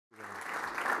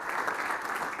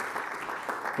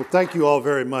Well, thank you all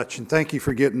very much, and thank you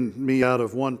for getting me out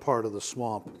of one part of the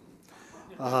swamp.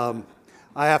 I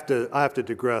have to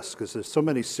digress because there's so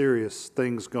many serious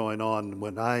things going on.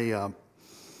 When I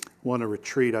want to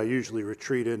retreat, I usually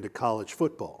retreat into college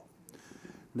football.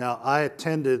 Now, I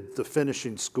attended the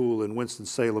finishing school in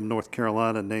Winston-Salem, North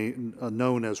Carolina,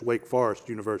 known as Wake Forest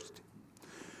University.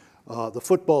 The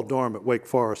football dorm at Wake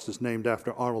Forest is named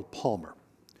after Arnold Palmer,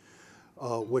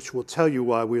 which will tell you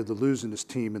why we're the losingest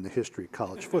team in the history of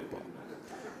college football.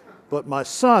 But my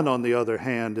son, on the other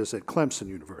hand, is at Clemson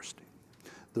University,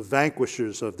 the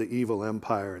vanquishers of the evil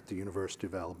empire at the University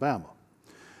of Alabama.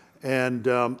 And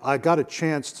I got a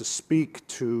chance to speak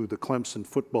to the Clemson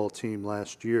football team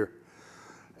last year,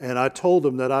 and I told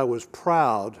them that I was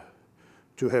proud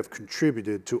to have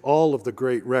contributed to all of the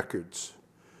great records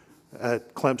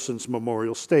at Clemson's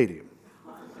Memorial Stadium.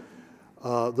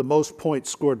 The most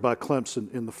points scored by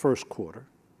Clemson in the first quarter,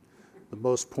 the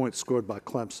most points scored by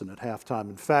Clemson at halftime.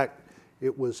 In fact,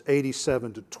 it was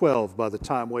 87-12 by the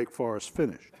time Wake Forest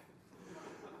finished.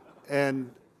 And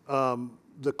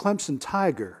the Clemson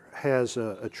Tiger has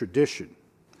a tradition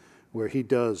where he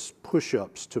does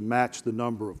push-ups to match the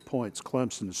number of points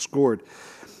Clemson has scored.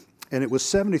 And it was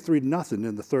 73-0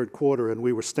 in the third quarter, and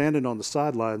we were standing on the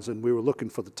sidelines and we were looking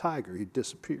for the Tiger. He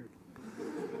disappeared.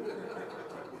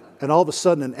 And all of a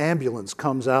sudden, an ambulance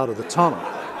comes out of the tunnel.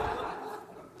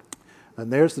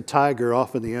 And there's the Tiger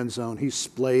off in the end zone. He's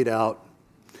splayed out,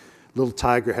 little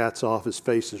Tiger hats off. His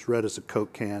face is red as a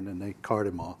Coke can, and they cart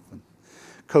him off. And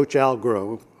Coach Al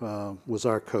Groh was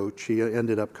our coach. He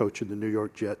ended up coaching the New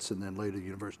York Jets and then later the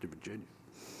University of Virginia.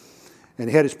 And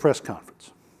he had his press conference.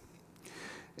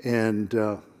 And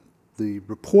the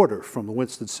reporter from the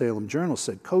Winston-Salem Journal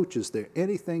said, "Coach, is there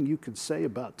anything you can say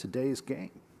about today's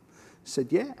game?" He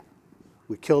said, "Yeah,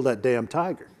 we killed that damn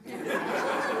Tiger."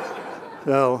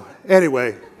 So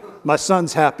anyway, my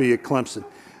son's happy at Clemson.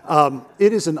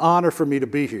 It is an honor for me to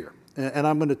be here, and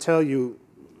I'm going to tell you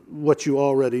what you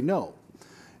already know.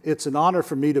 It's an honor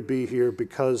for me to be here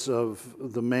because of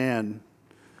the man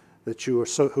that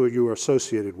who you are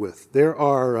associated with. There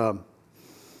are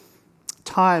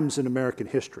times in American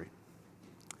history,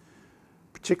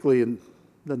 particularly in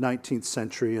the 19th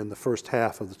century and the first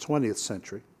half of the 20th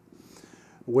century,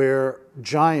 where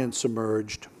giants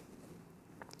emerged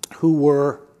who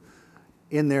were,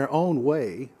 in their own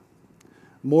way,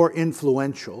 more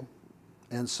influential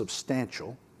and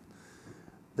substantial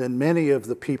than many of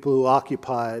the people who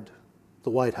occupied the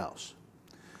White House.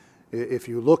 If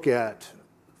you look at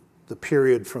the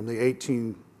period from the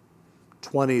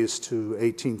 1820s to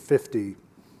 1850,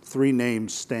 three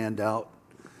names stand out: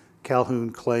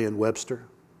 Calhoun, Clay, and Webster.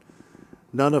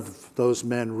 None of those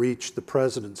men reached the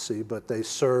presidency, but they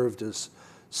served as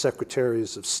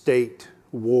secretaries of state,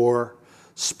 war,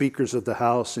 speakers of the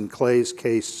House. In Clay's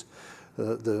case,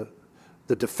 the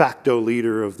de facto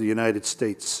leader of the United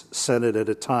States Senate at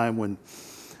a time when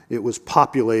it was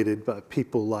populated by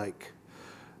people like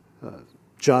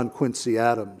John Quincy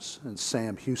Adams and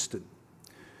Sam Houston.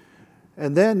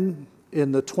 And then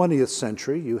in the 20th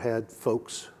century, you had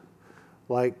folks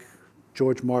like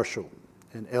George Marshall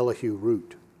and Elihu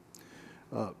Root,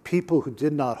 people who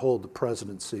did not hold the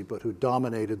presidency but who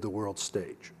dominated the world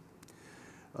stage.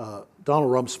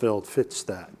 Donald Rumsfeld fits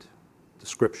that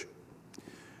description.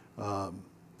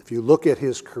 If you look at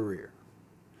his career,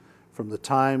 from the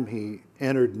time he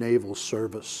entered naval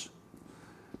service,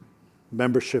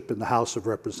 membership in the House of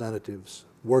Representatives,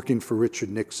 working for Richard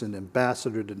Nixon,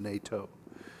 ambassador to NATO,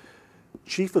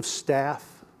 chief of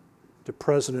staff to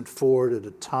President Ford at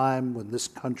a time when this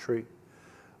country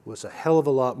was a hell of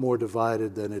a lot more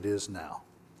divided than it is now.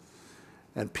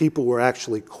 And people were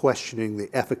actually questioning the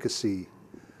efficacy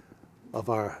of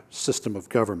our system of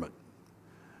government.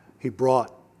 He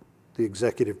brought the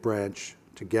executive branch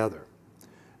together.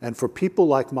 And for people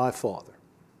like my father,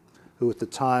 who at the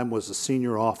time was a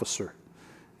senior officer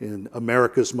in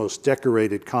America's most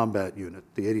decorated combat unit,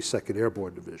 the 82nd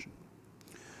Airborne Division,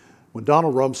 when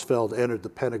Donald Rumsfeld entered the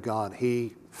Pentagon,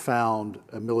 he found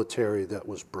a military that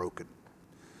was broken.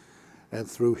 And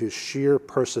through his sheer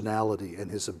personality and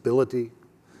his ability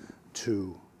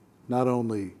to not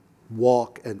only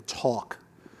walk and talk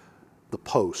the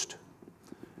post,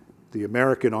 the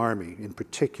American Army in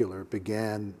particular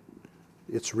began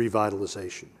its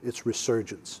revitalization, its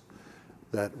resurgence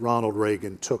that Ronald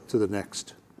Reagan took to the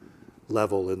next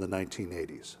level in the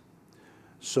 1980s.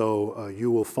 So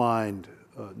you will find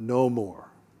no more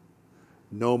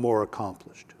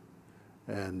accomplished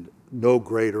and no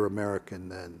greater American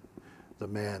than the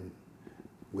man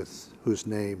with whose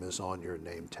name is on your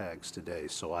name tags today.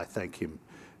 So I thank him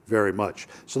very much.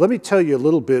 So let me tell you a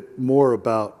little bit more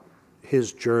about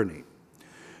his journey.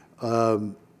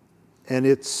 And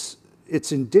it's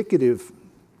indicative,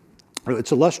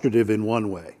 it's illustrative in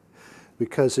one way,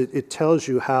 because it tells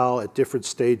you how at different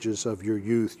stages of your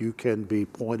youth you can be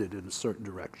pointed in a certain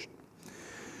direction.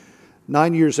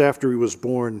 9 years after he was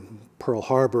born, Pearl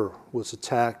Harbor was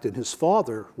attacked, and his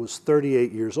father was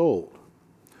 38 years old.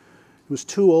 He was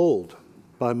too old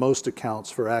by most accounts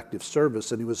for active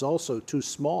service, and he was also too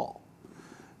small.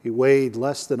 He weighed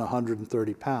less than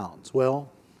 130 pounds. Well,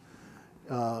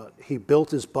 he built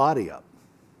his body up.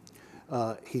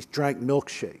 He drank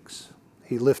milkshakes.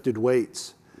 He lifted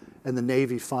weights, and the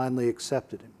Navy finally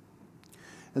accepted him.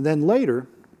 And then later,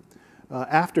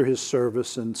 after his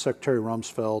service, and Secretary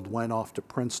Rumsfeld went off to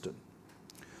Princeton,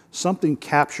 something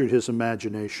captured his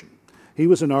imagination. He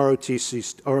was an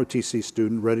ROTC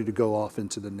student ready to go off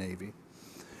into the Navy,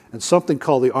 and something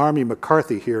called the Army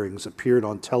McCarthy hearings appeared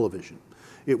on television.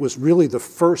 It was really the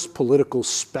first political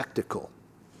spectacle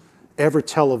ever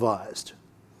televised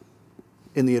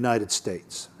in the United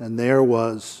States. And there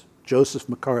was Joseph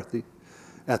McCarthy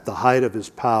at the height of his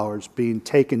powers being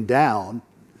taken down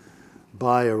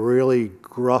by a really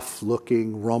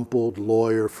gruff-looking, rumpled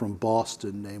lawyer from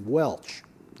Boston named Welch.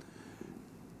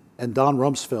 And Don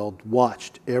Rumsfeld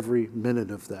watched every minute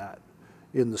of that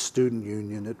in the student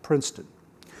union at Princeton.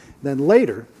 Then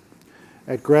later,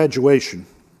 at graduation,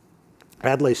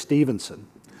 Adlai Stevenson,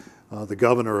 the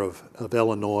governor of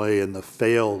Illinois and the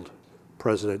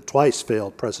twice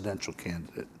failed presidential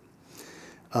candidate,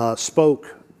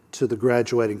 spoke to the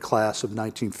graduating class of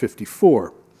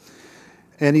 1954.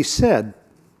 And he said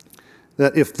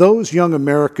that if those young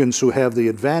Americans who have the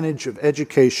advantage of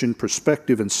education,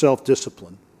 perspective, and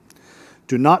self-discipline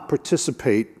do not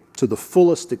participate to the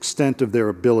fullest extent of their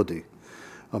ability,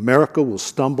 America will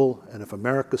stumble, and if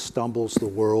America stumbles, the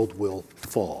world will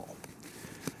fall.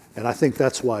 And I think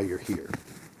that's why you're here.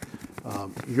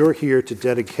 You're here to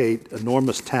dedicate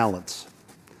enormous talents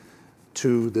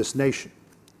to this nation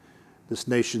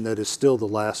that is still the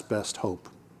last best hope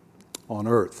on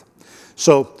earth.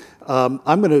 So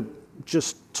I'm going to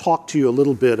just talk to you a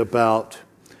little bit about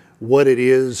what it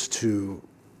is to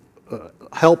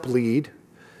help lead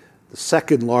the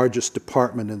second largest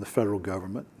department in the federal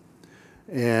government.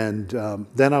 And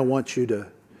then I want you to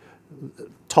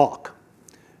talk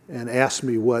and ask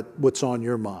me what's on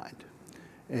your mind.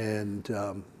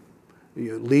 And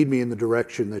lead me in the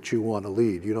direction that you want to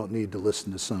lead. You don't need to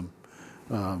listen to some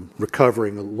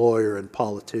recovering lawyer and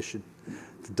politician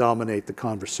to dominate the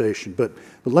conversation. But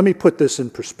let me put this in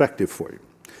perspective for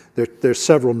you. There's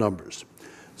several numbers.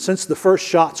 Since the first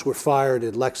shots were fired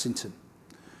at Lexington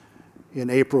in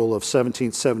April of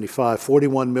 1775,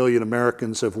 41 million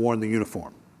Americans have worn the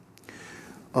uniform.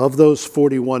 Of those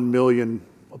 41 million,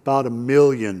 about 1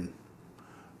 million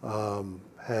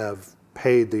have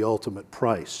paid the ultimate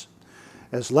price.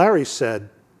 As Larry said,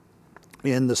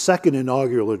 in the second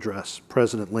inaugural address,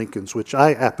 President Lincoln's, which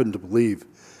I happen to believe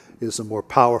is a more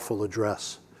powerful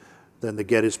address than the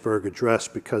Gettysburg Address,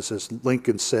 because as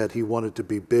Lincoln said, he wanted to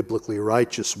be biblically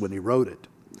righteous when he wrote it.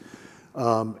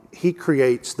 He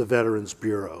creates the Veterans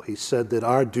Bureau. He said that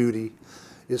our duty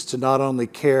is to not only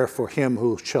care for him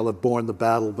who shall have borne the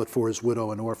battle, but for his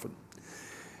widow and orphan.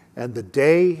 And the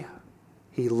day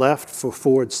he left for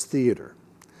Ford's Theater,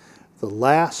 the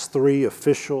last 3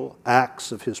 official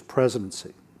acts of his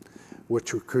presidency were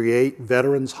to create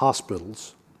veterans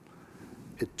hospitals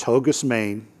at Togus,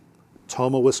 Maine,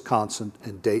 Tomah, Wisconsin,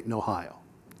 and Dayton, Ohio.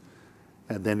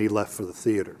 And then he left for the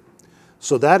theater.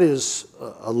 So that is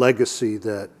a legacy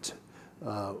that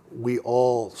we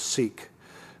all seek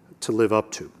to live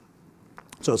up to.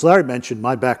 So as Larry mentioned,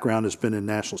 my background has been in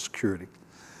national security.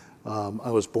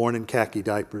 I was born in khaki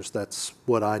diapers. That's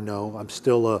what I know. I'm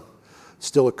still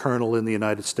a colonel in the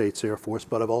United States Air Force,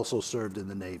 but I've also served in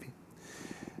the Navy.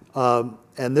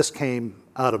 And this came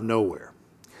out of nowhere.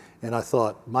 And I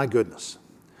thought, my goodness,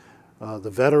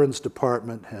 the Veterans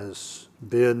Department has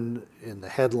been in the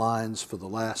headlines for the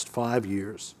last 5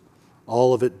 years,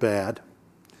 all of it bad.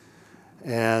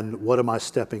 And what am I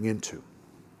stepping into?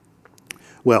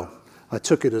 Well, I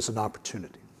took it as an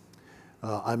opportunity.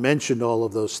 I mentioned all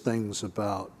of those things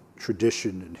about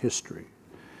tradition and history.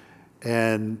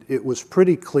 And it was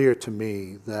pretty clear to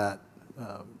me that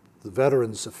the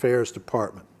Veterans Affairs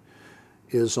Department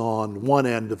is on one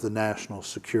end of the national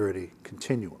security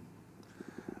continuum.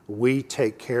 We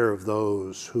take care of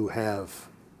those who have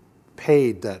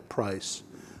paid that price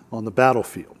on the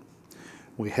battlefield.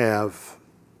 We have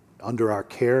under our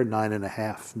care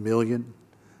 9.5 million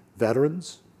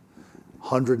veterans,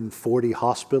 140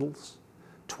 hospitals,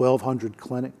 1,200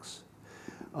 clinics.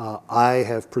 I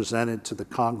have presented to the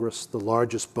Congress the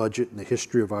largest budget in the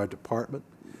history of our department,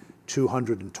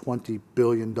 $220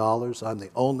 billion. I'm the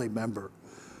only member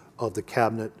of the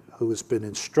cabinet who has been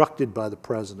instructed by the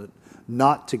president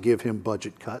not to give him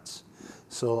budget cuts.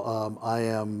 So I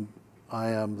am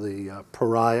the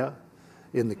pariah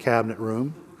in the cabinet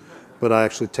room, but I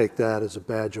actually take that as a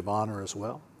badge of honor as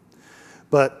well.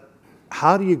 But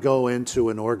how do you go into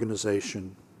an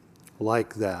organization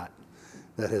like that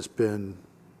has been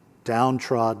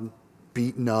downtrodden,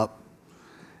 beaten up,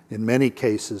 in many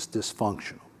cases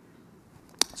dysfunctional?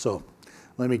 So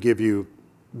let me give you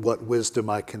what wisdom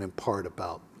I can impart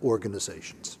about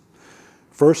organizations.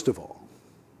 First of all,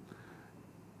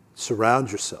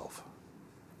 surround yourself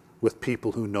with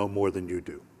people who know more than you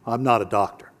do. I'm not a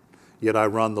doctor, yet I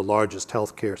run the largest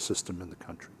healthcare system in the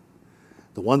country.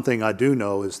 The one thing I do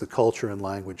know is the culture and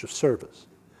language of service.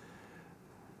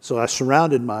 So I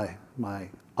surrounded my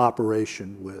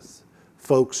operation with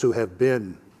folks who have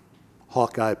been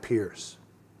Hawkeye Pierce.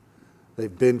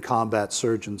 They've been combat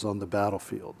surgeons on the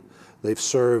battlefield. They've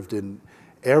served in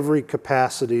every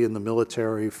capacity in the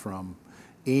military from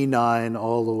E9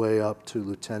 all the way up to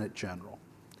Lieutenant General.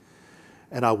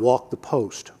 And I walked the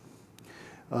post.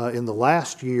 In the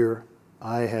last year,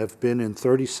 I have been in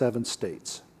 37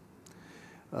 states.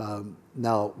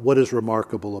 Now, what is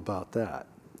remarkable about that?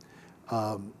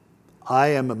 I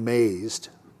am amazed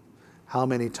how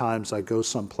many times I go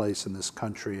someplace in this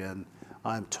country and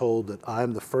I'm told that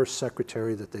I'm the first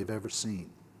secretary that they've ever seen.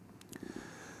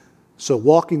 So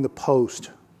walking the post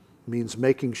means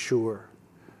making sure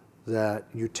that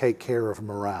you take care of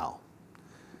morale,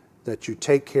 that you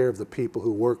take care of the people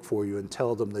who work for you and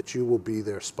tell them that you will be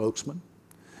their spokesman,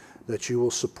 that you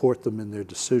will support them in their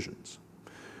decisions.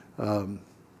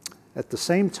 At the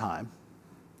same time,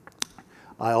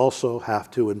 I also have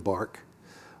to embark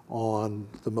on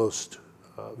the most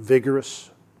vigorous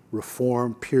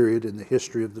reform period in the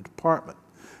history of the department,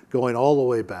 going all the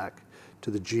way back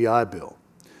to the GI Bill.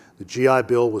 The GI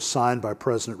Bill was signed by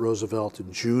President Roosevelt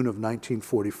in June of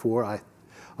 1944.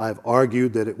 I've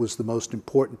argued that it was the most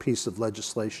important piece of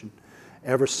legislation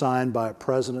ever signed by a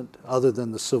president other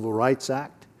than the Civil Rights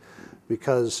Act,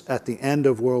 because at the end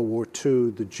of World War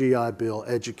II, the GI Bill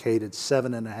educated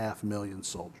 7.5 million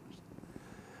soldiers.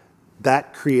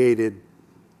 That created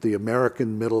the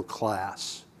American middle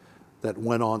class that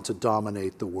went on to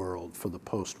dominate the world for the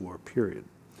post-war period.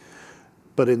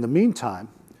 But in the meantime,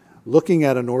 looking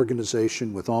at an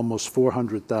organization with almost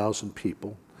 400,000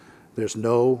 people, there's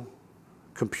no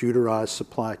computerized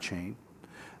supply chain,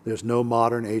 there's no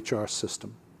modern HR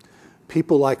system.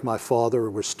 People like my father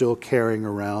were still carrying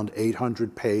around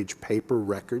 800-page paper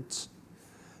records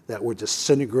that were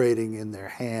disintegrating in their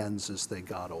hands as they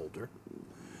got older.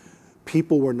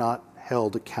 People were not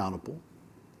held accountable.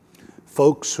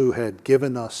 Folks who had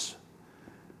given us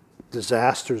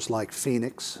disasters like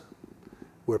Phoenix,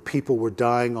 where people were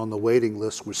dying on the waiting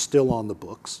list, were still on the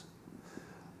books.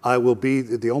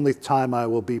 The only time I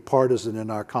will be partisan in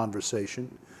our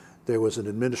conversation, there was an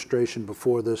administration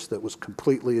before this that was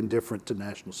completely indifferent to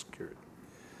national security.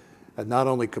 And not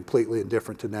only completely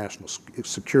indifferent to national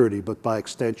security, but by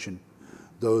extension,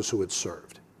 those who had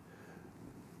served.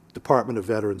 Department of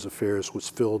Veterans Affairs was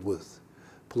filled with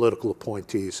political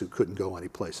appointees who couldn't go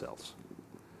anyplace else.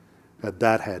 And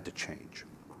that had to change.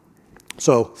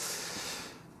 So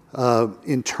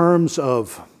in terms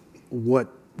of what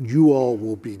you all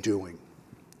will be doing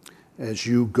as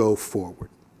you go forward,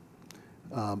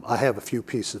 I have a few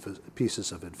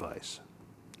pieces of advice.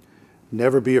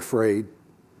 Never be afraid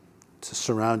to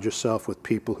surround yourself with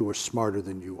people who are smarter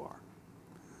than you are.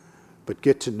 But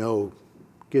get to know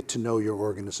your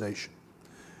organization.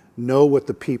 Know what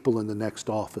the people in the next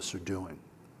office are doing.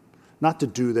 Not to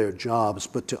do their jobs,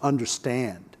 but to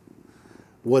understand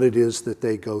what it is that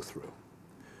they go through.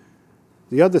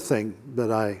 The other thing that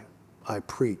I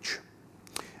preach,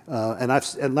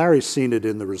 and Larry's seen it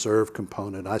in the reserve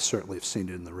component, I certainly have seen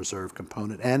it in the reserve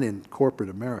component and in corporate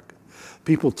America.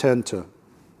 People tend to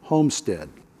homestead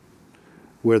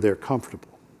where they're comfortable.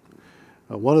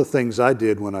 One of the things I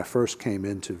did when I first came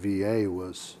into VA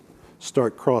was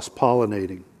start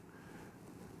cross-pollinating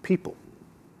people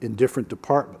in different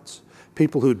departments.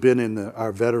 People who'd been in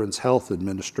our Veterans Health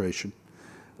Administration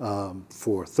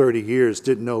for 30 years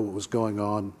didn't know what was going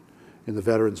on in the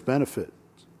Veterans Benefit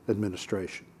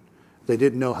Administration. They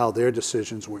didn't know how their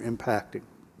decisions were impacting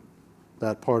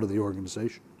that part of the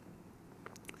organization.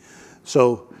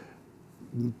 So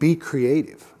be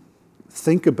creative.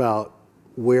 Think about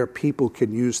where people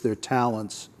can use their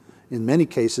talents, in many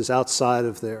cases outside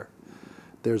of their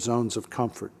zones of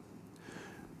comfort.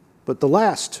 But the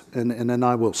last, and then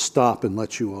I will stop and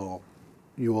let you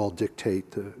all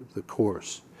dictate the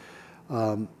course.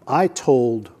 I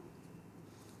told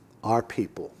our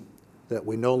people that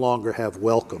we no longer have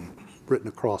welcome written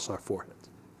across our foreheads.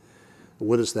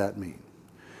 What does that mean?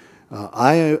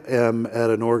 I am at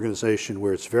an organization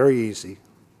where it's very easy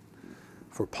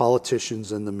for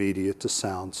politicians and the media to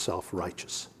sound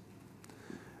self-righteous.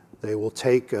 They will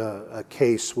take a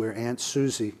case where Aunt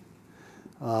Susie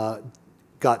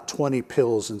got 20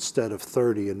 pills instead of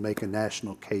 30 and make a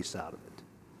national case out of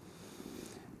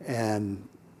it. And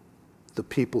the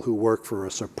people who work for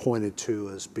us are pointed to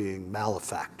as being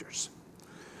malefactors.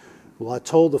 Well, I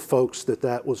told the folks that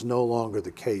that was no longer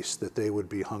the case, that they would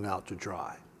be hung out to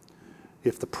dry.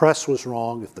 If the press was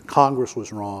wrong, if the Congress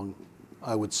was wrong,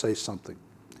 I would say something.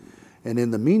 And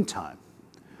in the meantime,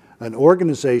 an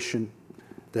organization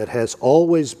that has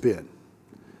always been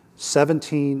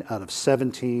 17 out of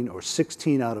 17 or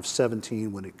 16 out of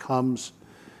 17 when it comes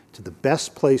to the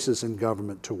best places in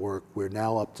government to work, we're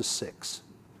now up to 6.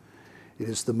 It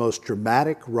is the most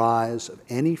dramatic rise of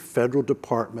any federal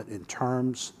department in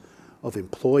terms of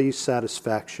employee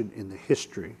satisfaction in the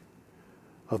history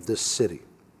of this city.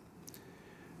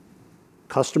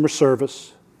 Customer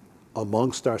service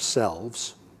amongst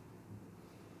ourselves,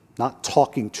 not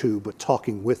talking to, but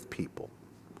talking with people,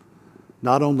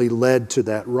 not only led to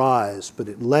that rise, but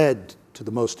it led to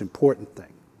the most important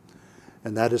thing,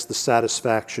 and that is the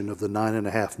satisfaction of the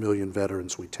 9.5 million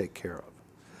veterans we take care of.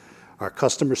 Our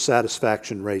customer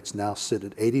satisfaction rates now sit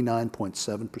at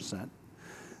 89.7%.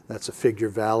 That's a figure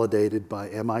validated by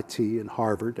MIT and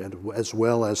Harvard, and as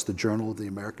well as the Journal of the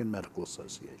American Medical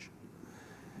Association.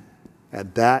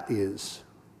 And that is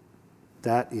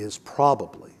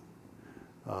probably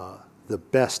the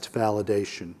best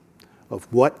validation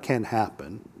of what can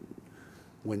happen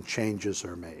when changes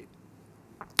are made.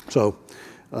 So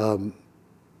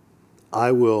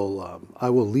I will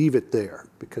leave it there,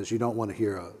 because you don't want to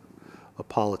hear a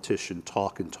politician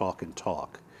talk and talk and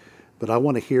talk. But I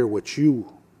want to hear what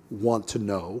you want to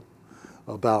know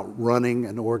about running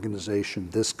an organization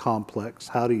this complex.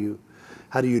 How do you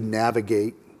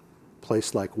navigate a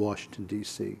place like Washington,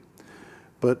 D.C.?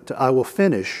 But I will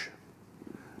finish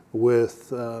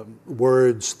with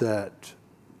words that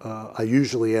I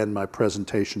usually end my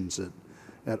presentations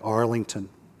at Arlington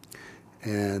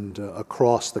and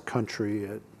across the country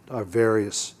at our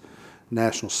various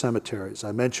national cemeteries.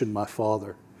 I mentioned my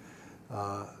father,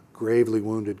 gravely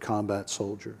wounded combat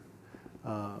soldier,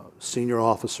 senior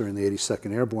officer in the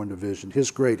 82nd Airborne Division.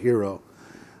 His great hero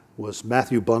was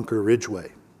Matthew Bunker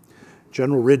Ridgway.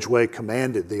 General Ridgway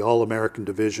commanded the All-American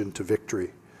Division to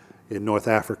victory in North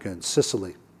Africa and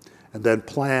Sicily, and then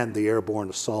planned the airborne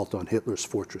assault on Hitler's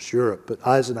Fortress Europe. But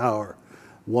Eisenhower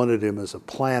wanted him as a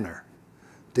planner,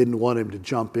 didn't want him to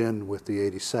jump in with the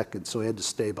 82nd, so he had to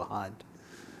stay behind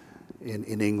in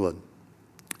England.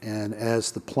 And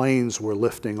as the planes were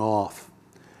lifting off,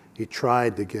 he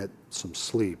tried to get some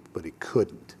sleep, but he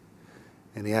couldn't.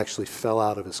 And he actually fell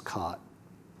out of his cot,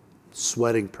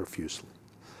 sweating profusely.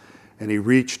 And he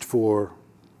reached for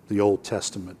the Old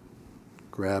Testament,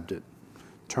 grabbed it,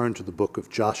 turned to the book of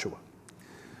Joshua,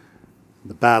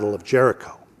 the Battle of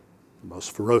Jericho, the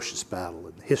most ferocious battle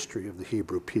in the history of the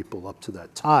Hebrew people up to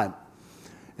that time.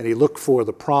 And he looked for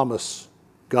the promise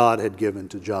God had given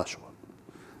to Joshua.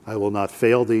 I will not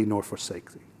fail thee nor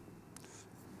forsake thee.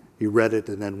 He read it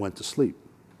and then went to sleep.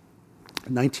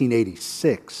 In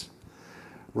 1986,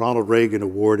 Ronald Reagan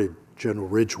awarded General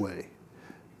Ridgway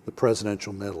the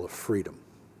Presidential Medal of Freedom.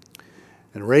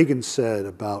 And Reagan said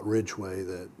about Ridgway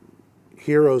that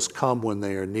heroes come when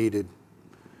they are needed.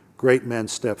 Great men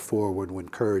step forward when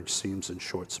courage seems in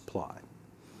short supply.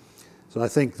 So I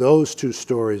think those two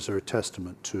stories are a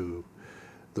testament to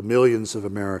the millions of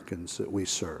Americans that we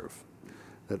serve,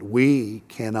 that we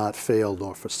cannot fail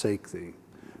nor forsake thee,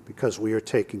 because we are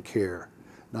taking care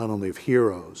not only of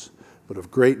heroes, but of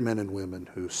great men and women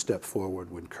who step forward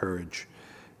when courage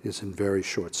is in very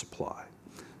short supply.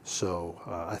 So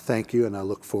I thank you, and I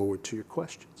look forward to your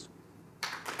questions.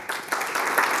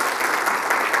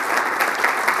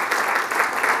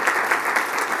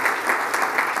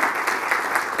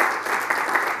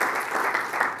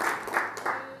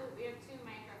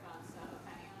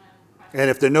 And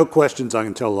if there are no questions, I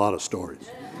can tell a lot of stories.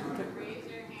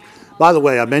 By the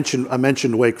way, I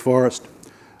mentioned Wake Forest.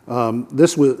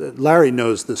 Larry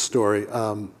knows this story.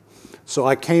 So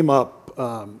I came up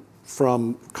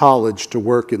from college to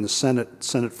work in the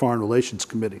Senate Foreign Relations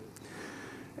Committee.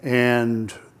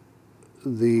 And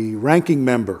the ranking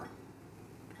member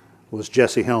was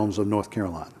Jesse Helms of North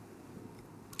Carolina.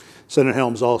 Senator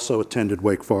Helms also attended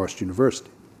Wake Forest University.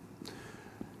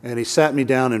 And he sat me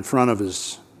down in front of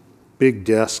his big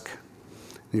desk.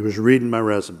 He was reading my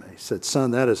resume. He said,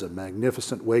 "Son, that is a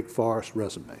magnificent Wake Forest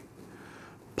resume.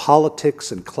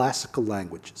 Politics and classical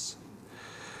languages.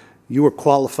 You are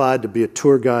qualified to be a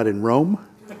tour guide in Rome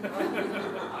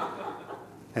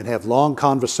and have long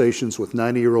conversations with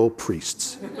 90-year-old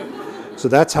priests." So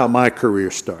that's how my career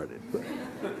started. But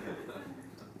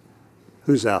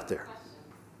who's out there?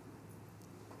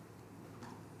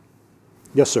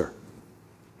 Yes, sir.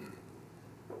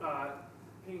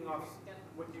 Pinging off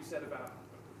what you said about...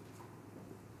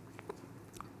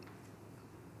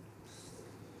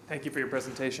 Thank you for your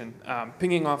presentation.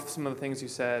 Pinging off some of the things you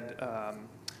said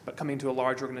about coming to a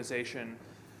large organization,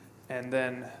 and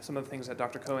then some of the things that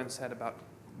Dr. Cohen said about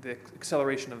the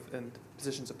acceleration of and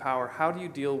positions of power, how do you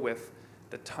deal with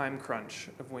the time crunch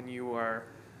of when you are,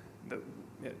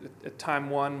 at time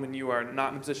one, when you are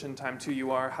not in a position, time two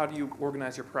you are? How do you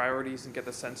organize your priorities and get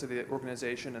the sense of the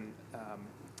organization and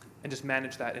just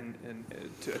manage that and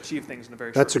to achieve things in a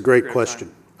very short period of time? That's a great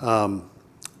question.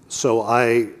 So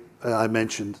I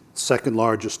mentioned second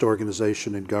largest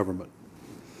organization in government,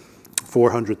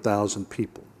 400,000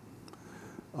 people.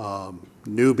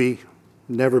 Newbie,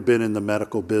 never been in the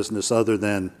medical business other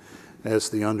than as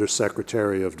the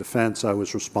Undersecretary of Defense. I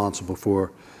was responsible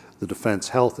for the Defense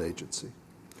Health Agency.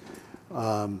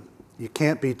 You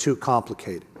can't be too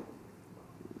complicated.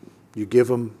 You give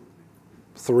them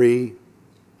 3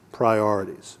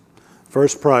 priorities.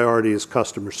 First priority is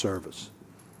customer service.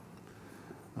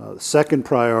 The second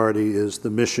priority is the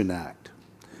Mission Act.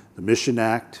 The Mission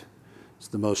Act is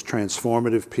the most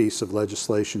transformative piece of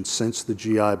legislation since the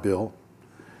GI Bill.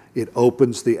 It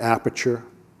opens the aperture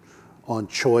on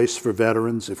choice for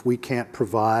veterans. If we can't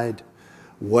provide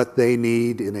what they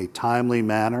need in a timely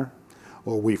manner,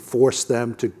 or we force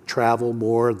them to travel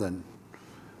more than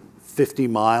 50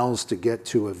 miles to get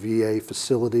to a VA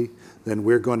facility, then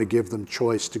we're going to give them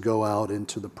choice to go out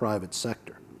into the private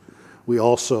sector. We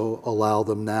also allow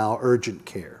them now urgent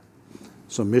care.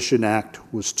 So Mission Act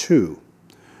was 2.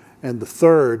 And the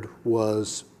third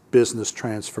was business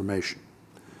transformation.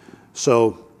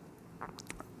 So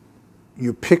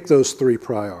you pick those 3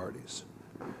 priorities.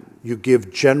 You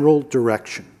give general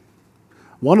direction.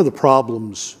 One of the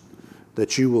problems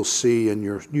that you will see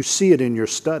you see it in your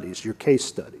studies, your case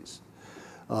studies.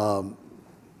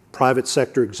 Private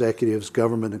sector executives,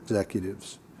 government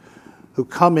executives, who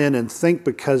come in and think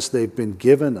because they've been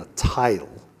given a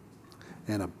title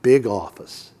and a big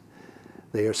office,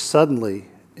 they are suddenly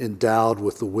endowed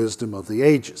with the wisdom of the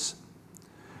ages.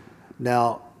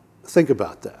 Now, think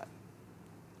about that.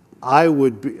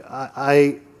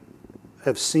 I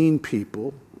have seen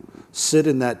people sit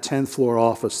in that 10th floor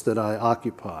office that I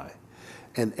occupy,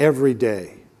 and every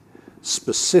day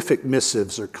specific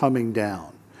missives are coming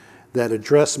down that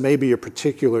address maybe a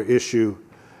particular issue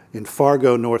in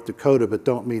Fargo, North Dakota, but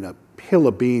don't mean a hill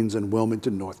of beans in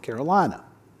Wilmington, North Carolina.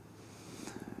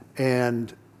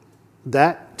 And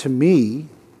that, to me,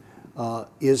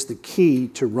 is the key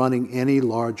to running any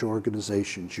large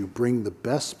organizations. You bring the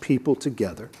best people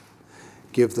together,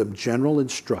 give them general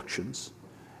instructions,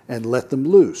 and let them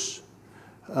loose.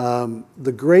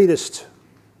 The greatest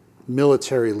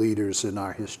military leaders in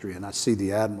our history, and I see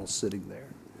the admiral sitting there.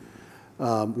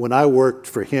 When I worked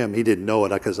for him, he didn't know it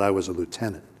because I was a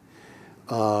lieutenant.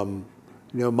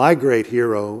 My great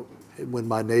hero when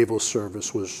my naval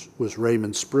service was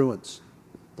Raymond Spruance,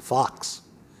 the Fox.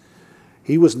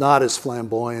 He was not as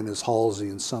flamboyant as Halsey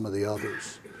and some of the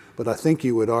others, but I think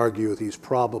you would argue that he's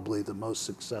probably the most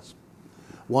successful,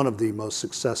 one of the most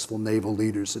successful naval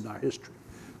leaders in our history.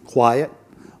 Quiet,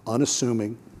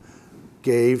 unassuming,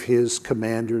 gave his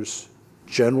commanders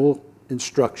general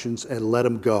instructions and let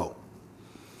them go.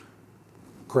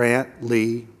 Grant,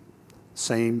 Lee,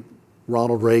 same,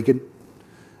 Ronald Reagan.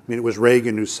 I mean, it was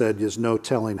Reagan who said, there's no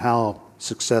telling how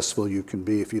successful you can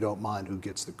be if you don't mind who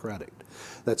gets the credit.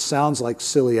 That sounds like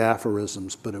silly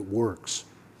aphorisms, but it works.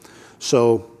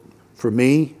 So for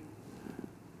me,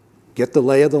 get the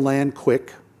lay of the land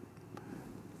quick,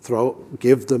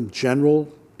 give them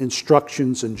general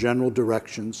instructions and general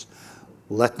directions,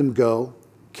 let them go,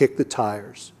 kick the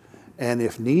tires, and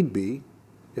if need be,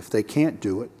 if they can't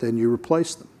do it, then you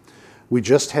replace them. We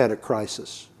just had a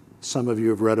crisis. Some of you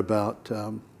have read about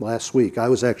last week. I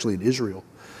was actually in Israel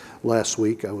last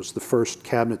week. I was the first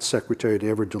cabinet secretary to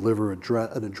ever deliver an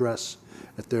address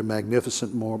at their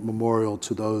magnificent memorial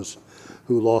to those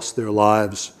who lost their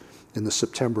lives in the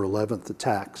September 11th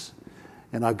attacks.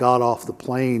 And I got off the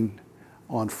plane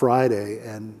on Friday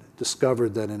and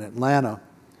discovered that in Atlanta,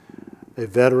 a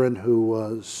veteran who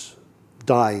was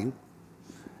dying,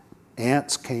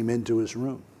 ants came into his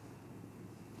room.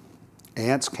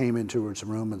 ants came into his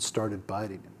room and started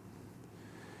biting him.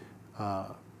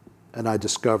 And I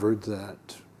discovered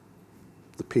that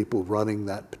the people running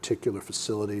that particular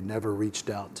facility never reached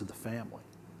out to the family.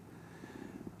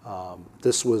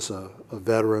 This was a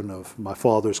veteran of my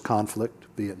father's conflict,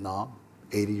 Vietnam,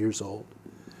 80 years old.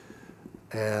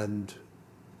 And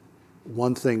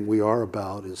one thing we are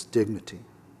about is dignity,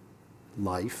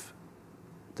 life,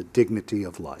 the dignity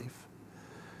of life.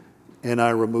 And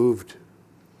I removed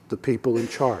the people in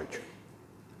charge.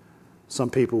 Some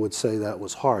people would say that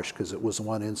was harsh because it was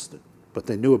one incident, but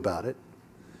they knew about it,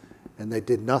 and they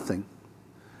did nothing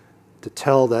to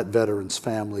tell that veteran's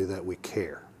family that we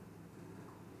care.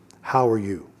 How are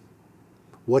you?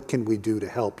 What can we do to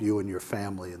help you and your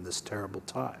family in this terrible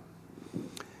time?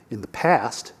 In the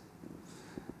past,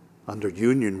 under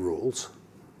union rules,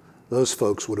 those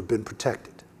folks would have been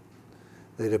protected.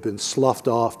 They'd have been sloughed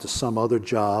off to some other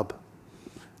job.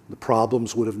 The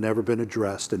problems would have never been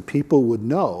addressed, and people would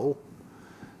know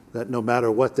that no matter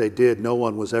what they did, no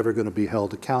one was ever going to be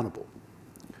held accountable.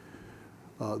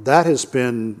 That has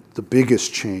been the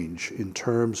biggest change in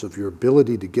terms of your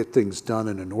ability to get things done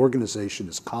in an organization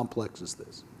as complex as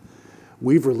this.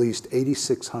 We've released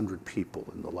 8,600 people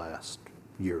in the last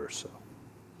year or so.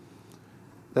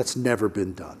 That's never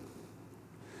been done.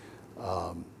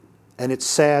 And it's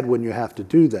sad when you have to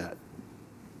do that,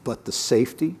 but the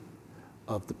safety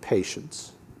of the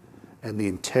patients and the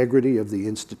integrity of the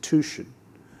institution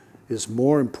is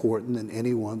more important than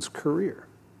anyone's career.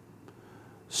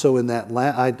 So in that,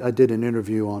 I did an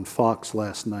interview on Fox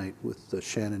last night with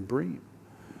Shannon Bream.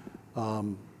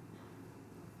 9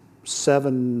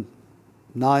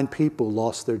 people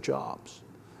lost their jobs.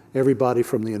 Everybody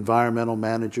from the environmental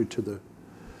manager to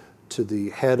the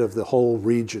head of the whole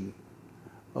region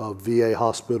of VA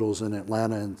hospitals in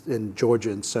Atlanta and in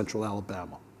Georgia and central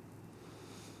Alabama.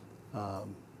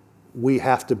 We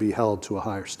have to be held to a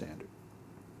higher standard.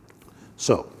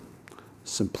 So,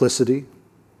 simplicity,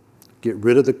 get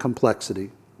rid of the complexity,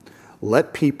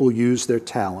 let people use their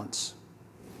talents.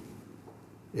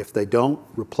 If they don't,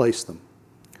 replace them.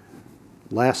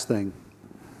 Last thing,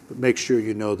 but make sure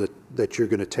you know that you're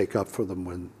going to take up for them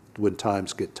when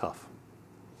times get tough,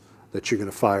 that you're going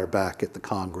to fire back at the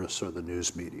Congress or the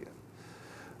news media.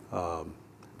 In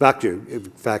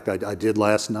fact, I did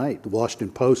last night. The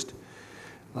Washington Post,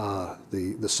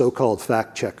 the so-called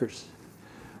fact checkers,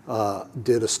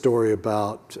 did a story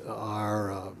about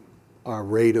our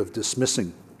rate of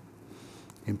dismissing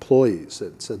employees.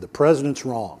 It said the president's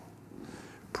wrong.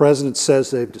 The president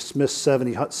says they've dismissed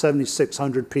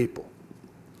 7,600 people.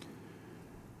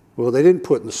 Well, they didn't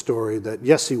put in the story that,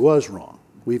 yes, he was wrong.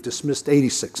 We've dismissed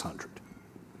 8,600.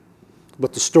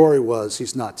 But the story was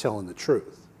he's not telling the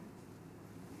truth.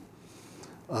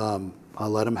 I'll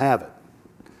let him have it.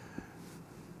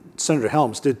 Senator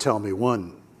Helms did tell me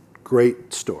one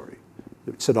great story.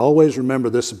 It said, always remember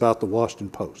this about the Washington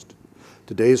Post.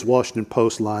 Today's Washington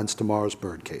Post lines tomorrow's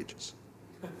bird cages.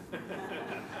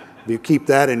 If you keep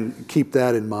that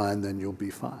in mind, then you'll be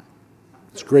fine.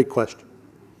 It's a great question.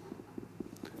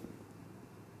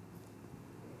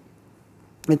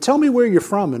 And tell me where you're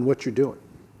from and what you're doing.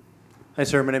 Hi,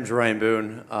 sir. My name is Ryan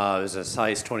Boone. I was a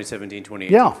SICE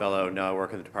 2017-2018 fellow. Now I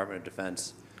work in the Department of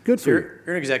Defense. Good for you.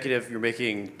 You're an executive. You're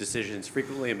making decisions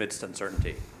frequently amidst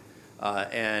uncertainty.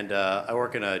 I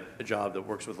work in a job that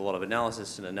works with a lot of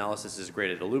analysis, and analysis is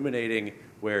great at illuminating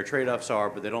where trade-offs are,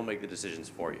 but they don't make the decisions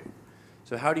for you.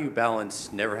 So how do you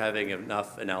balance never having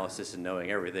enough analysis and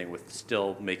knowing everything with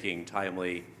still making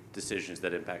timely decisions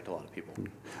that impact a lot of people?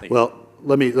 Well,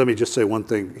 let me just say one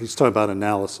thing. He's talking about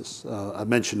analysis. I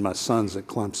mentioned my son's at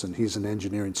Clemson. He's an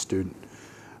engineering student.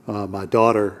 My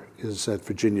daughter is at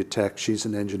Virginia Tech. She's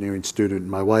an engineering student.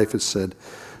 My wife has said,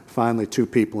 finally, 2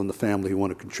 people in the family who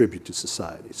want to contribute to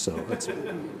society. So that's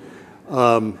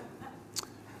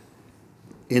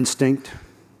instinct,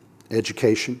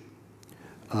 education.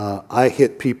 I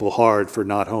hit people hard for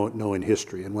not knowing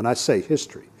history. And when I say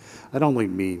history, I don't only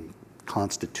mean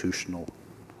constitutional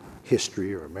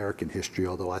history or American history,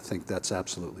 although I think that's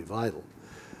absolutely vital.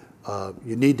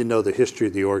 You need to know the history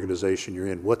of the organization you're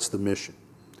in. What's the mission?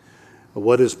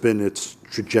 What has been its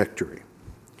trajectory?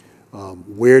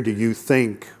 Where do you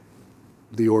think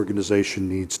the organization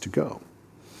needs to go?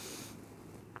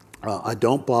 I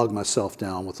don't bog myself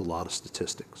down with a lot of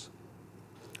statistics.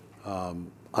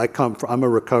 I'm a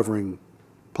recovering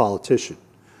politician.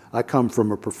 I come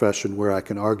from a profession where I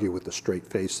can argue with a straight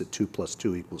face that 2 +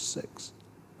 2 = 6.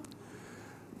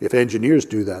 If engineers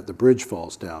do that, the bridge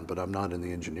falls down, but I'm not in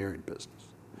the engineering business.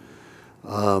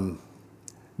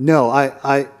 No,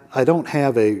 I don't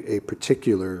have a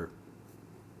particular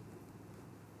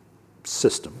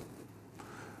system.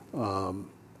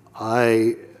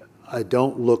 I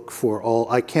don't look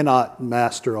for I cannot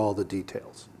master all the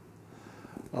details.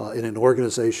 In an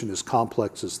organization as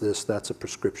complex as this, that's a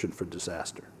prescription for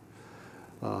disaster.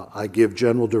 I give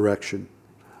general direction.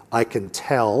 I can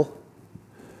tell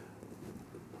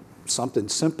something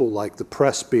simple like the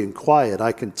press being quiet.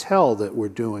 I can tell that we're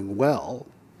doing well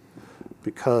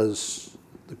because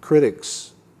the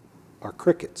critics are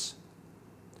crickets.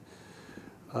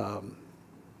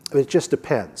 It just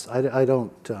depends. I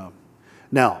don't.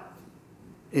 Now,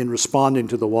 in responding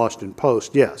to the Washington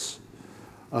Post, yes,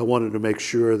 I wanted to make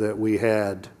sure that we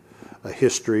had a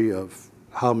history of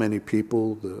how many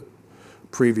people the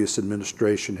previous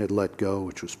administration had let go,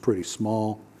 which was pretty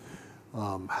small,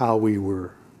 how we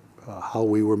were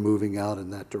moving out in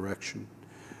that direction.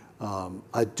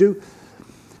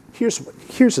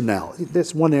 Here's analysis.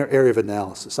 That's one area of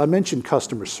analysis. I mentioned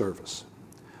customer service.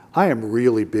 I am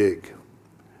really big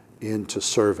into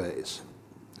surveys.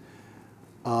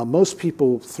 Most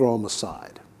people throw them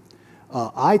aside.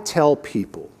 I tell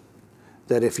people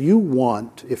that if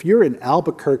you're in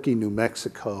Albuquerque, New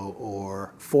Mexico,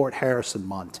 or Fort Harrison,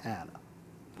 Montana,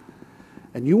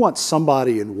 and you want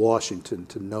somebody in Washington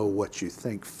to know what you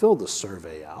think, fill the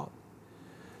survey out.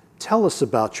 Tell us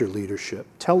about your leadership.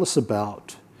 Tell us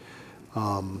about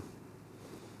how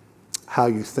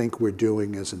you think we're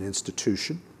doing as an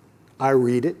institution. I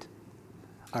read it.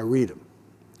 I read them.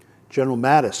 General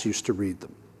Mattis used to read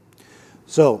them.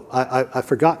 So I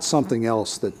forgot something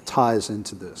else that ties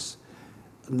into this.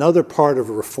 Another part of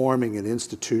reforming an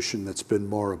institution that's been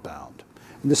moribund.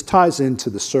 And this ties into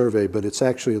the survey, but it's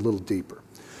actually a little deeper.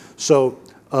 So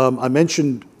I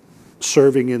mentioned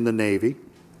serving in the Navy.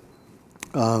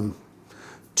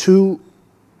 Two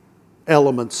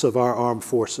elements of our armed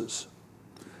forces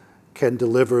can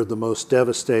deliver the most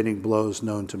devastating blows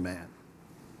known to man.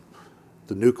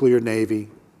 The nuclear Navy,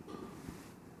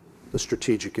 the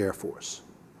Strategic Air Force.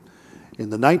 In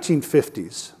the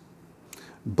 1950s,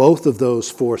 both of those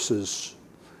forces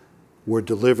were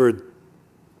delivered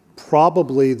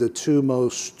probably the two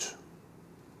most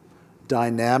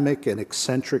dynamic and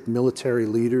eccentric military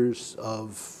leaders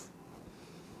of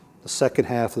the second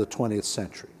half of the 20th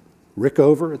century.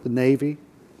 Rickover at the Navy,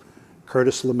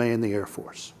 Curtis LeMay in the Air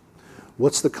Force.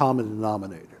 What's the common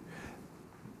denominator?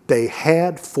 They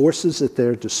had forces at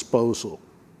their disposal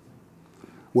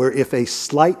where if a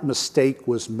slight mistake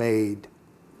was made,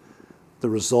 the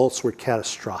results were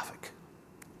catastrophic.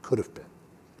 Could have been.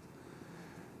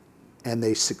 And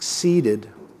they succeeded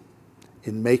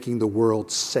in making the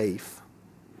world safe.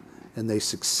 And they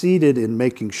succeeded in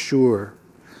making sure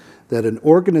that an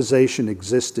organization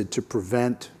existed to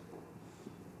prevent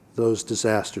those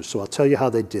disasters. So I'll tell you how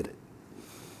they did it.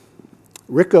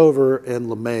 Rickover and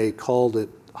LeMay called it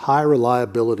high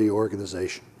reliability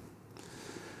organization.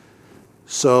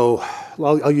 So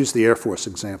I'll use the Air Force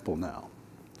example now.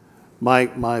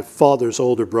 My father's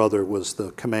older brother was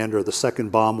the commander of the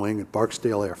 2nd Bomb Wing at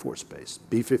Barksdale Air Force Base,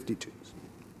 B-52s.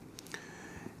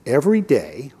 Every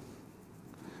day,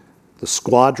 the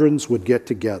squadrons would get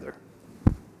together.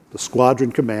 The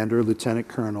squadron commander, lieutenant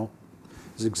colonel,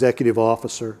 his executive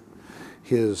officer,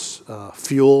 his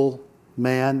fuel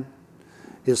man,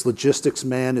 his logistics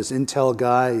man, his intel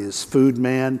guy, his food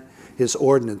man, his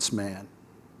ordnance man,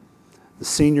 the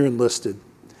senior enlisted,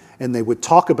 and they would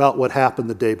talk about what happened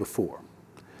the day before.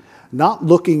 Not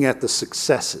looking at the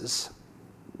successes,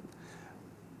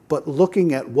 but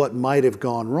looking at what might have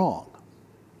gone wrong.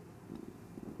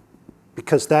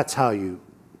 Because that's how you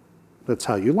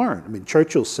learn. I mean,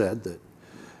 Churchill said that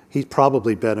he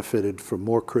probably benefited from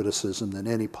more criticism than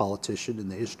any politician in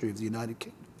the history of the United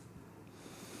Kingdom.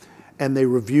 And they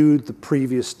reviewed the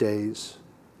previous day's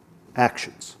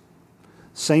actions.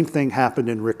 Same thing happened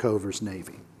in Rickover's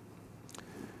Navy.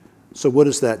 So what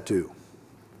does that do?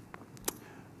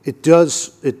 It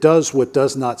does what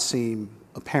does not seem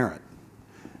apparent.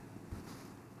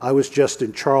 I was just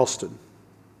in Charleston,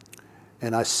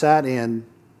 and I sat in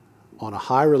on a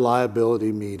high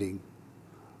reliability meeting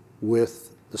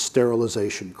with the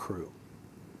sterilization crew.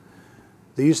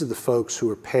 These are the folks who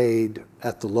are paid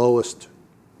at the lowest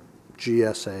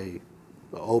GSA,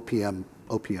 the OPM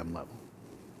level.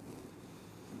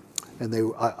 And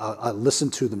I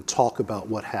listened to them talk about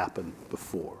what happened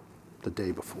before, the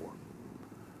day before.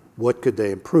 What could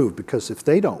they improve? Because if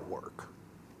they don't work,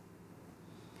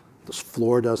 the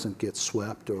floor doesn't get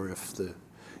swept, or if the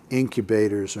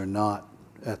incubators are not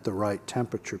at the right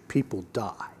temperature, people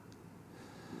die.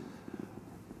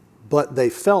 But they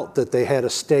felt that they had a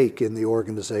stake in the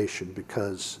organization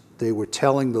because they were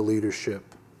telling the leadership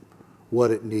what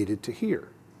it needed to hear.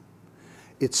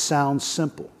 It sounds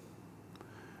simple.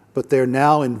 but they're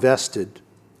now invested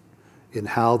in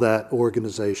how that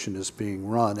organization is being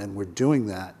run, and we're doing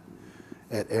that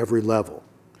at every level.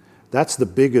 That's the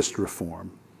biggest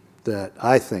reform that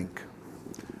I think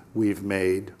we've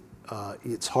made.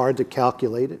 It's hard to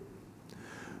calculate it,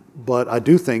 but I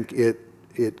do think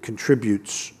it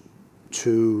contributes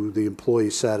to the employee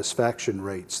satisfaction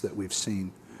rates that we've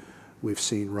seen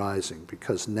rising,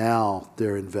 because now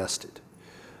they're invested.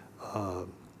 The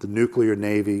nuclear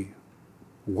Navy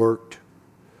worked,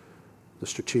 the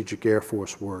Strategic Air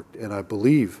Force worked, and I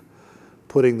believe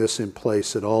putting this in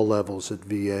place at all levels at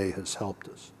VA has helped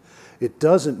us. It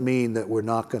doesn't mean that we're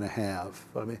not going to have,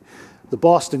 I mean, the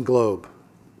Boston Globe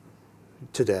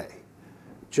today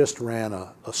just ran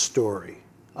a story.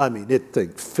 I mean, it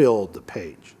thing filled the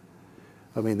page.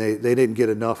 I mean, they didn't get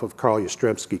enough of Carl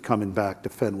Yastrzemski coming back to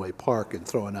Fenway Park and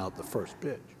throwing out the first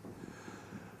pitch.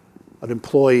 An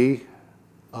employee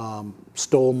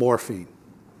stole morphine,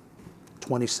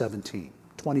 2017.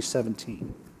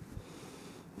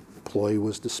 Employee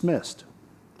was dismissed.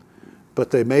 But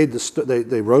they made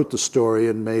they wrote the story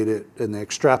and made it, and they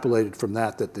extrapolated from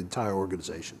that the entire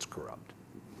organization's corrupt.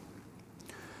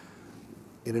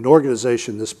 In an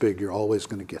organization this big, you're always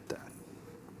going to get that.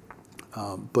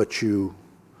 But you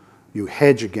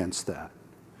hedge against that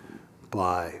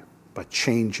by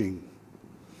changing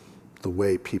the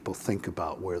way people think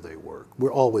about where they work.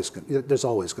 There's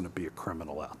always going to be a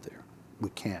criminal out there. We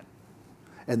can't.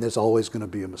 And there's always going to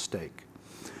be a mistake.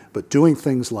 But doing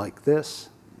things like this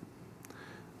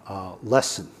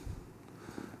lessen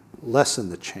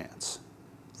the chance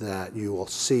that you will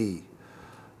see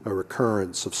a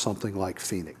recurrence of something like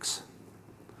Phoenix,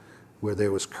 where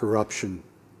there was corruption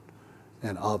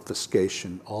and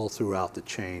obfuscation all throughout the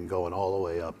chain, going all the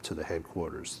way up to the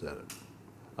headquarters that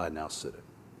I now sit in.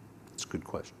 It's a good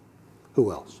question.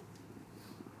 Who else?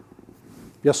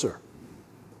 Yes, sir.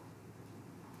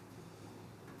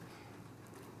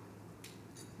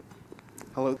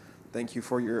 Hello. Thank you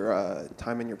for your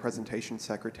time and your presentation,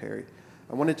 Secretary.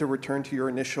 I wanted to return to your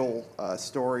initial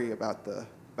story about the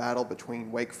battle between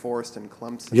Wake Forest and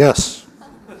Clemson. Yes.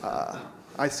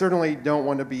 I certainly don't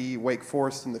want to be Wake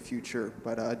Forest in the future,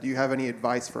 but do you have any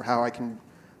advice for how I can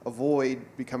avoid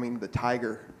becoming the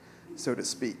tiger, so to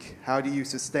speak? How do you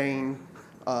sustain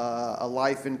a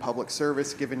life in public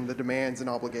service given the demands and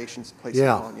obligations placed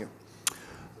upon you?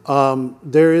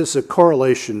 There is a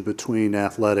correlation between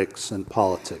athletics and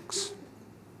politics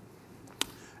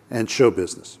and show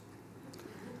business.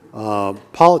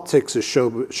 Politics is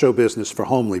show business for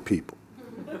homely people.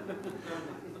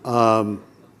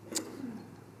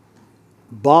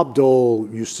 Bob Dole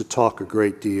used to talk a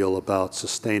great deal about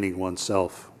sustaining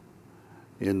oneself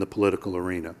in the political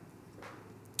arena.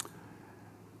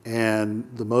 And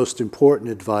the most important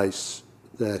advice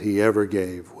that he ever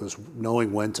gave was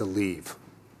knowing when to leave.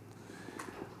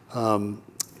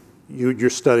 You're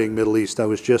studying Middle East. I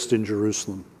was just in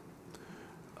Jerusalem.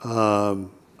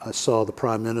 I saw the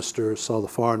Prime Minister, saw the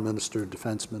Foreign Minister,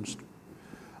 Defense Minister.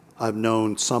 I've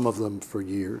known some of them for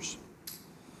years.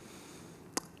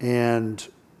 And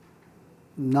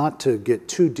not to get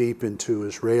too deep into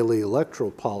Israeli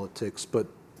electoral politics, but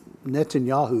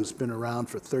Netanyahu's been around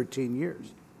for 13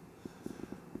 years.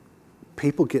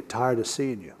 People get tired of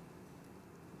seeing you.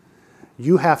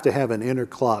 You have to have an inner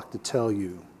clock to tell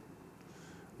you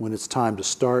when it's time to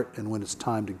start and when it's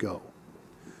time to go.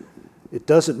 It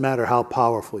doesn't matter how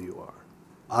powerful you are.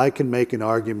 I can make an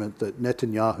argument that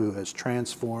Netanyahu has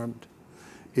transformed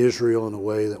Israel in a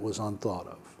way that was unthought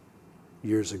of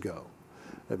years ago.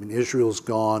 I mean, Israel's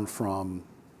gone from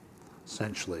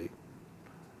essentially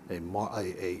a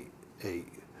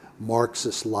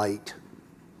Marxist-light,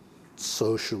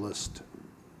 socialist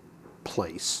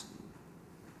place,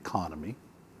 economy,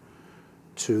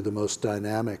 to the most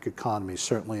dynamic economy,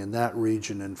 certainly in that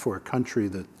region, and for a country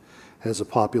that has a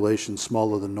population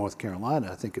smaller than North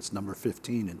Carolina, I think it's number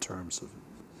 15 in terms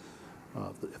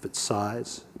of its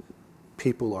size.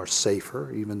 People are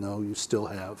safer, even though you still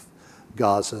have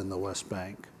Gaza and the West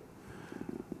Bank.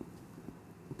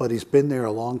 But he's been there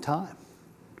a long time,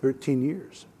 13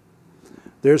 years.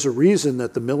 There's a reason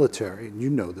that the military, and you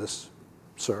know this,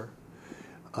 sir,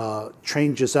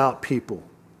 changes out people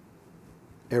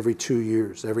every 2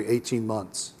 years, every 18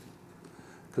 months,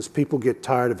 because people get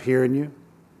tired of hearing you.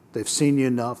 They've seen you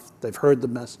enough. They've heard the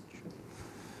message.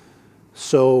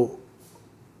 So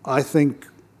I think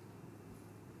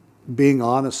being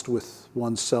honest with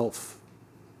oneself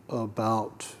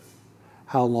about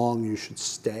how long you should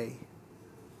stay.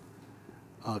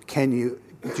 Do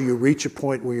you reach a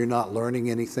point where you're not learning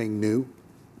anything new?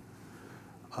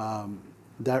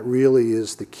 That really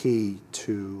is the key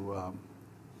to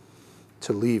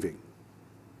to leaving,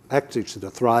 actually to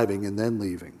thriving and then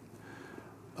leaving.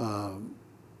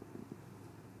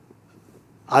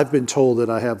 I've been told that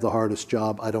I have the hardest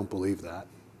job. I don't believe that.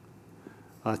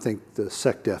 I think the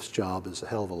SecDef's job is a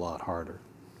hell of a lot harder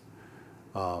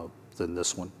than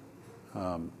this one.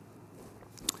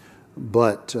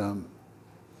 But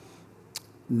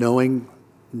knowing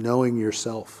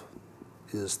yourself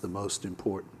is the most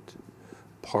important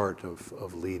part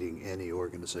of leading any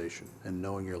organization, and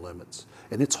knowing your limits.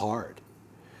 And it's hard.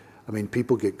 I mean,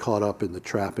 people get caught up in the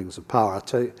trappings of power. I'll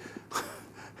tell you,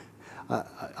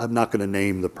 I'm not going to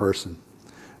name the person,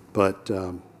 but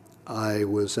I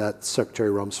was at Secretary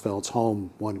Rumsfeld's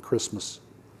home one Christmas,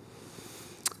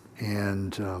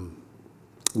 and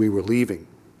we were leaving.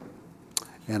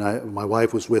 And my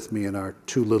wife was with me, and our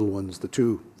two little ones, the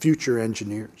two future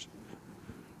engineers,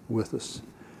 with us.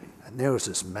 And there was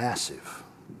this massive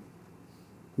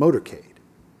motorcade.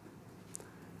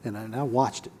 And I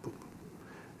watched it.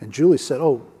 And Julie said,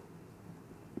 "Oh,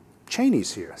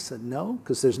 Cheney's here." I said, "No,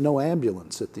 because there's no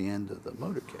ambulance at the end of the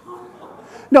motorcade."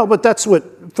 No, but that's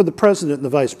what, for the president and the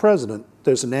vice president,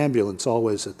 there's an ambulance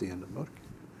always at the end of the motorcade.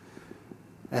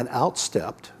 And out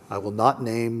stepped, I will not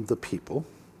name the people,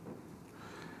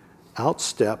 out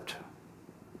stepped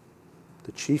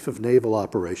the Chief of Naval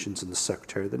Operations and the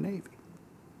Secretary of the Navy.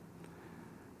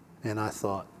 And I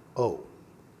thought, oh,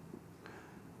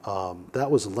 that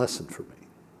was a lesson for me.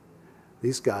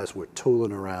 These guys were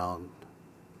tooling around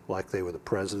like they were the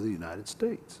President of the United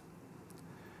States.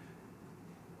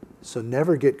 So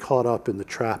never get caught up in the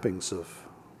trappings of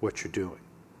what you're doing.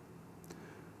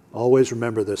 Always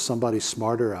remember there's somebody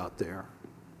smarter out there,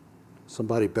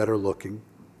 somebody better looking,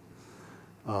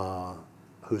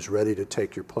 who's ready to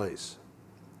take your place.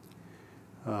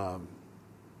 But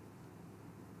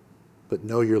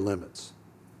know your limits.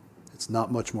 It's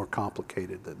not much more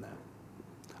complicated than that.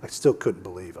 I still couldn't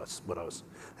believe what I was.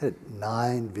 I had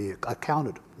 9 vehicles. I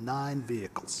counted them, 9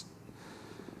 vehicles.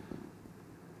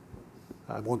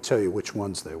 I won't tell you which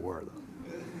ones they were, though.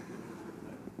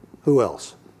 Who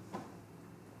else?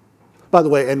 By the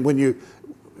way, and when you're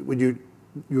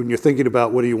thinking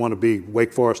about what do you want to be,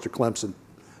 Wake Forest or Clemson,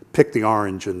 pick the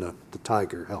orange and the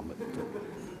tiger helmet.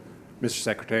 Mr.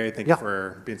 Secretary, thank Yeah. you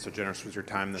for being so generous with your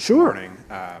time this Sure. morning.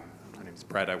 My name is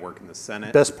Brett. I work in the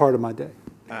Senate. Best part of my day.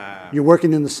 You're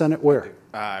working in the Senate where?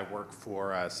 I work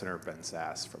for Senator Ben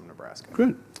Sass from Nebraska.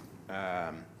 Good.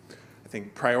 I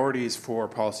think priorities for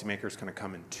policymakers kind of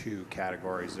come in 2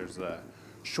 categories. There's the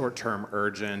short-term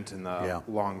urgent and the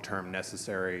long-term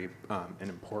necessary and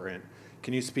important.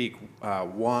 Can you speak,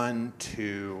 1,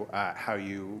 to how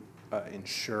you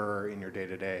ensure in your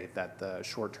day-to-day that the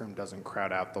short-term doesn't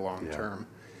crowd out the long-term?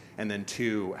 And then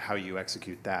 2, how you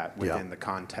execute that within the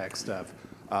context of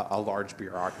a large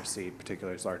bureaucracy,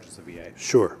 particularly as large as the VA?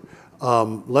 Sure.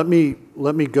 Let me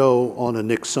go on a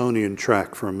Nixonian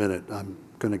track for a minute. I'm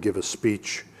going to give a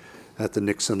speech at the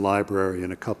Nixon Library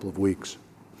in a couple of weeks.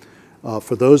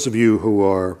 For those of you who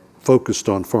are focused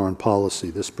on foreign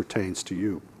policy, this pertains to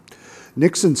you.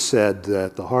 Nixon said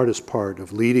that the hardest part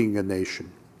of leading a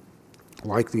nation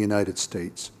like the United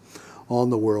States on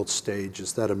the world stage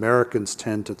is that Americans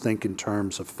tend to think in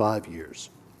terms of 5 years.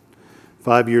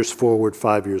 5 years forward,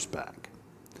 5 years back.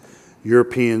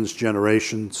 Europeans,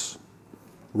 generations,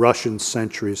 Russians,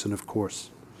 centuries, and of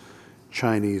course,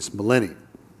 Chinese, millennia.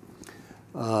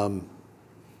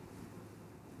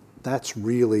 That's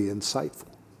really insightful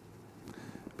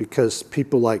because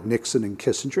people like Nixon and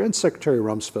Kissinger and Secretary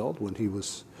Rumsfeld, when he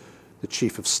was the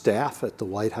chief of staff at the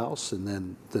White House and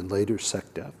then later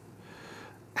SecDef,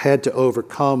 had to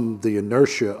overcome the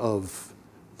inertia of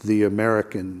the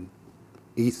American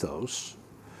ethos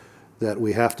that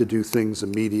we have to do things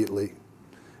immediately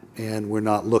and we're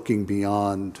not looking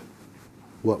beyond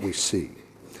what we see.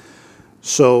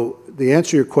 So the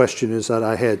answer to your question is that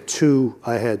I had two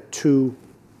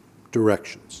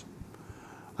directions.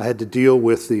 I had to deal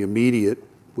with the immediate,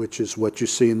 which is what you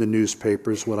see in the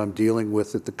newspapers, what I'm dealing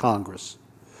with at the Congress.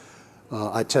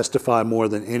 I testify more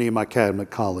than any of my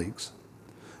cabinet colleagues.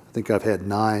 I think I've had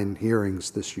 9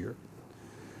 hearings this year.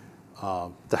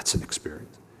 That's an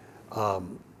experience.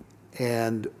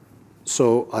 And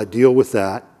so I deal with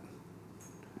that,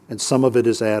 and some of it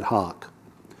is ad hoc.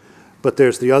 But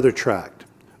there's the other tract.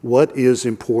 What is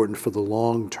important for the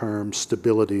long-term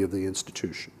stability of the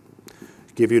institution?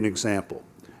 I'll give you an example.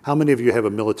 How many of you have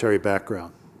a military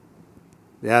background?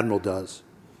 The Admiral does.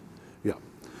 Yeah.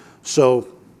 So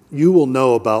you will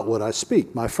know about what I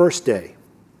speak. My first day,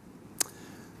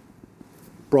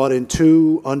 brought in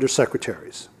 2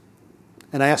 undersecretaries.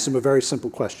 And I asked them a very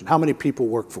simple question. How many people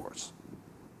work for us?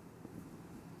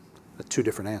 2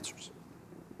 different answers.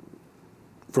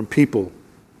 from people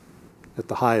at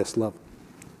the highest level.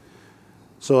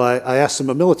 So I asked them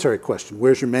a military question.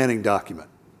 Where's your Manning document?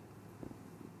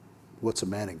 What's a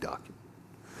Manning document?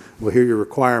 Well, here are your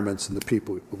requirements and the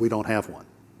people. We don't have one.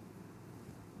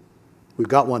 We've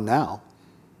got one now.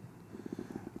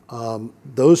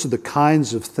 Those are the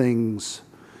kinds of things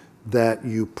that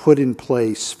you put in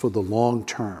place for the long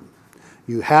term.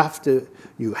 You have to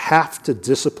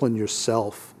discipline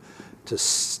yourself to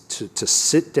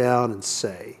sit down and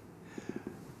say,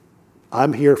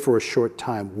 I'm here for a short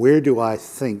time. Where do I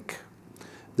think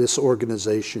this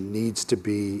organization needs to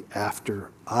be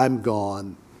after I'm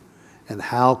gone, and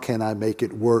how can I make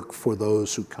it work for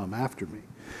those who come after me?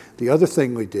 The other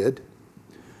thing we did,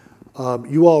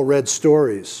 you all read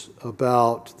stories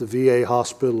about the VA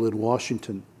hospital in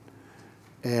Washington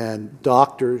and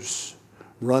doctors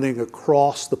running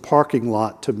across the parking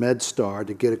lot to MedStar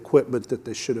to get equipment that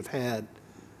they should have had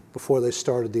before they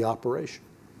started the operation.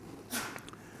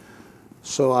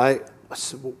 So I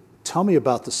said, well, tell me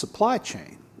about the supply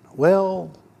chain.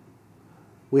 Well,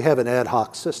 we have an ad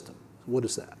hoc system. What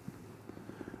is that?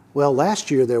 Well,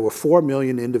 last year there were 4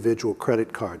 million individual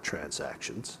credit card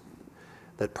transactions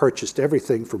that purchased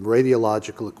everything from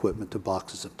radiological equipment to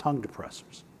boxes of tongue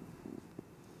depressors.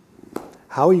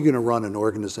 How are you going to run an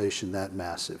organization that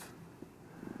massive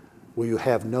where you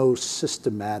have no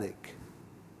systematic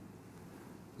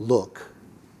look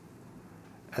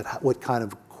at what kind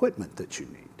of equipment that you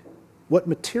need, what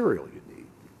material you need?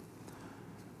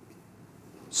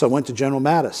 So I went to General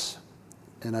Mattis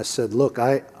and I said, look,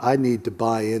 I need to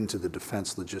buy into the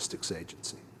Defense Logistics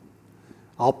Agency.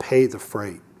 I'll pay the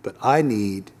freight, but I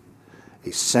need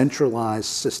a centralized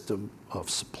system of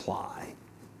supply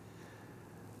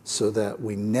so that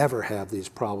we never have these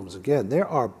problems again. There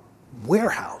are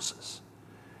warehouses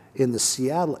in the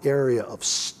Seattle area of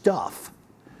stuff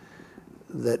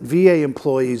that VA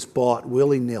employees bought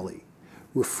willy-nilly: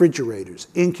 refrigerators,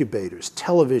 incubators,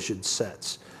 television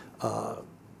sets,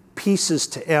 pieces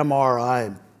to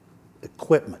MRI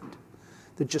equipment.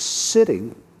 They're just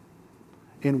sitting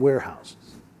in warehouses.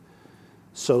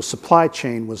 So supply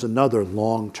chain was another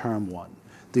long-term one.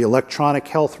 The electronic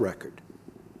health record.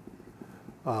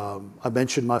 I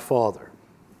mentioned my father.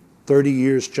 30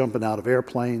 years jumping out of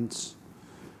airplanes,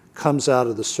 comes out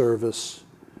of the service,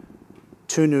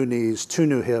 2 new knees, 2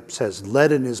 new hips, has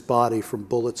lead in his body from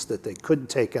bullets that they couldn't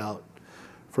take out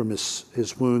from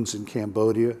his wounds in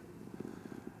Cambodia.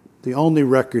 The only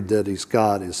record that he's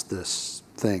got is this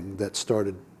thing that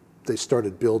they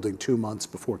started building 2 months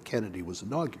before Kennedy was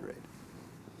inaugurated.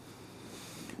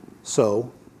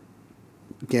 So,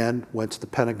 again, went to the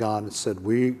Pentagon and said,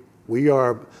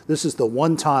 this is the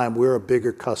one time we're a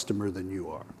bigger customer than you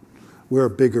are. We're a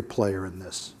bigger player in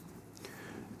this.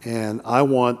 And I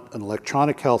want an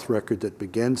electronic health record that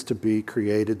begins to be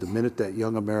created the minute that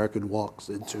young American walks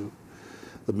into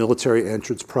the military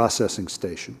entrance processing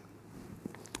station.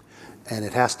 And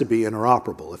it has to be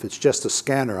interoperable. If it's just a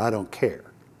scanner, I don't care.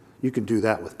 You can do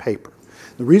that with paper.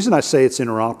 The reason I say it's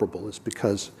interoperable is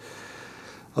because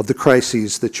of the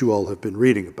crises that you all have been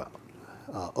reading about.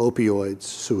 Opioids,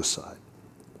 suicide,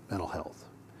 mental health.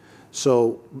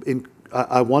 So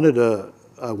I wanted a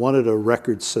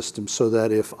record system so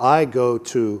that if I go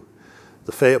to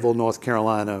the Fayetteville, North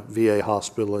Carolina VA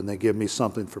hospital and they give me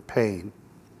something for pain,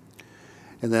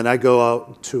 and then I go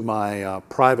out to my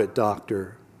private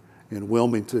doctor in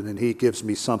Wilmington and he gives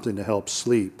me something to help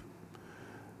sleep,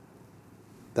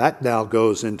 that now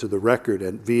goes into the record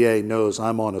and VA knows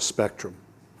I'm on a spectrum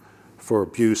for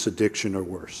abuse, addiction, or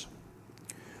worse.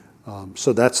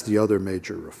 So that's the other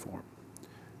major reform.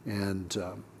 And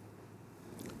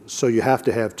so you have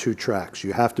to have 2 tracks.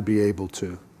 You have to be able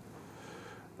to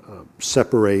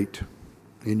separate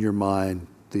in your mind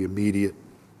the immediate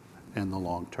and the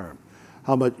long term.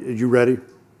 How much, are you ready?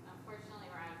 Unfortunately,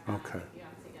 we're out of time. Okay. You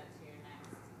have to get to your next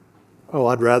point. Oh,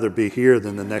 I'd rather be here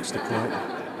than the next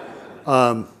appointment.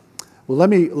 Well,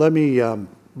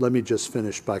 let me just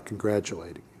finish by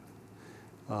congratulating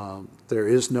you. There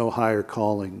is no higher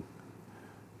calling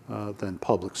than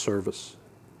public service,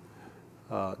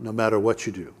 no matter what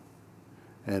you do.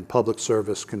 And public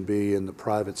service can be in the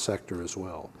private sector as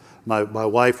well. My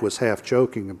wife was half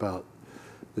joking about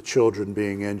the children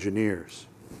being engineers.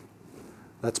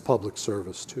 That's public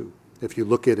service too, if you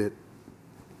look at it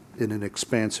in an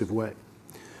expansive way.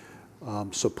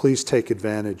 So please take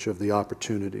advantage of the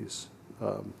opportunities.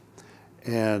 Of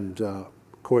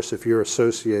course, if you're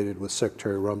associated with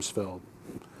Secretary Rumsfeld,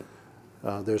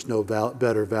 there's no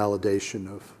better validation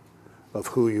of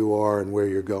who you are and where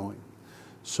you're going.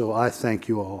 So I thank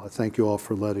you all. I thank you all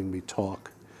for letting me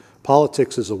talk.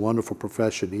 Politics is a wonderful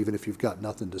profession, even if you've got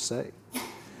nothing to say.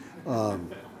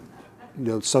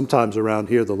 Sometimes around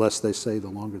here, the less they say, the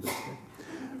longer they say.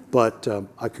 But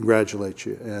I congratulate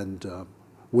you and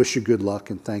wish you good luck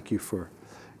and thank you for,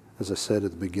 as I said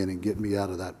at the beginning, getting me out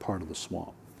of that part of the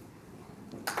swamp.